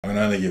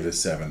can only give it a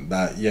 7.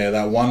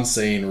 That one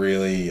scene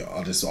really,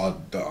 I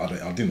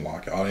didn't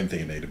like it. I didn't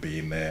think it needed to be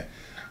in there.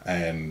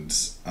 And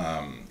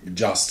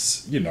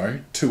just,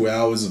 2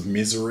 hours of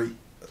misery.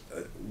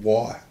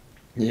 Why?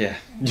 Yeah.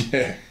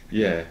 Yeah.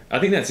 Yeah. I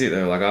think that's it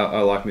though. Like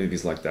I like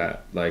movies like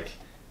that. Like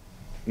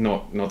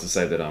not to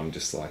say that I'm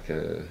just like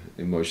a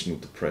emotional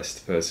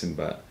depressed person,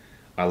 but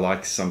I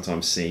like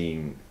sometimes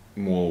seeing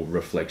more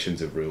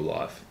reflections of real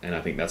life. And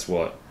I think that's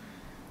what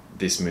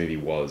this movie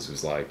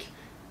was like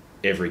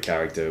every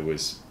character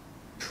was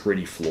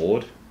pretty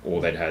flawed,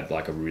 or they'd had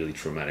like a really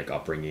traumatic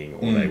upbringing,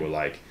 or they were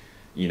like,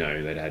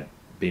 they'd had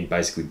been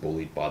basically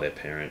bullied by their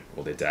parent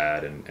or their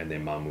dad, and their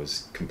mum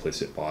was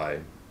complicit by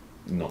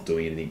not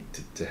doing anything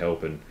to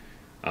help. And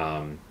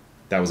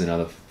that was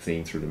another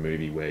thing through the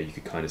movie where you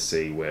could kind of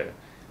see where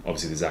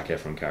obviously the Zac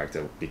Efron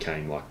character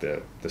became like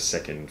the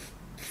second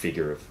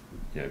figure of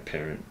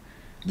parent.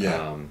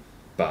 Yeah.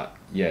 But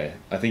yeah,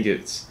 I think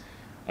it's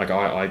like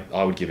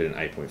I would give it an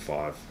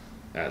 8.5.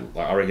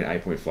 I reckon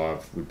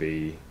 8.5 would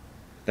be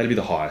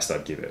the highest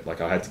I'd give it.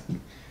 Like I had to,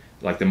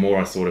 like the more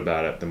I thought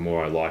about it, the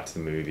more I liked the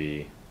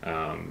movie.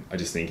 I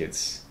just think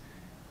it's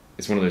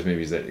one of those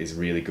movies that is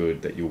really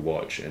good that you'll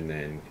watch and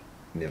then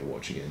never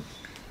watch again.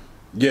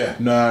 Yeah,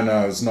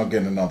 no, it's not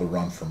getting another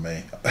run from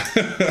me.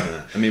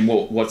 I mean,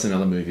 what's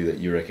another movie that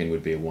you reckon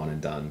would be a one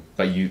and done?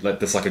 But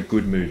that's like a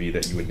good movie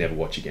that you would never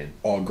watch again.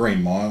 Oh,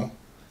 Green Mile.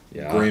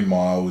 Yeah. Green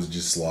Mile was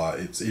just like,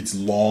 it's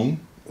long.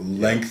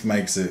 Length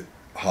makes it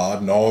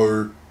hard.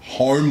 No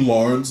home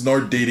loans, no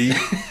Diddy.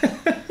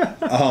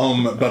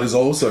 But it's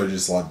also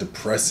just like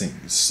depressing.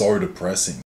 It's so depressing.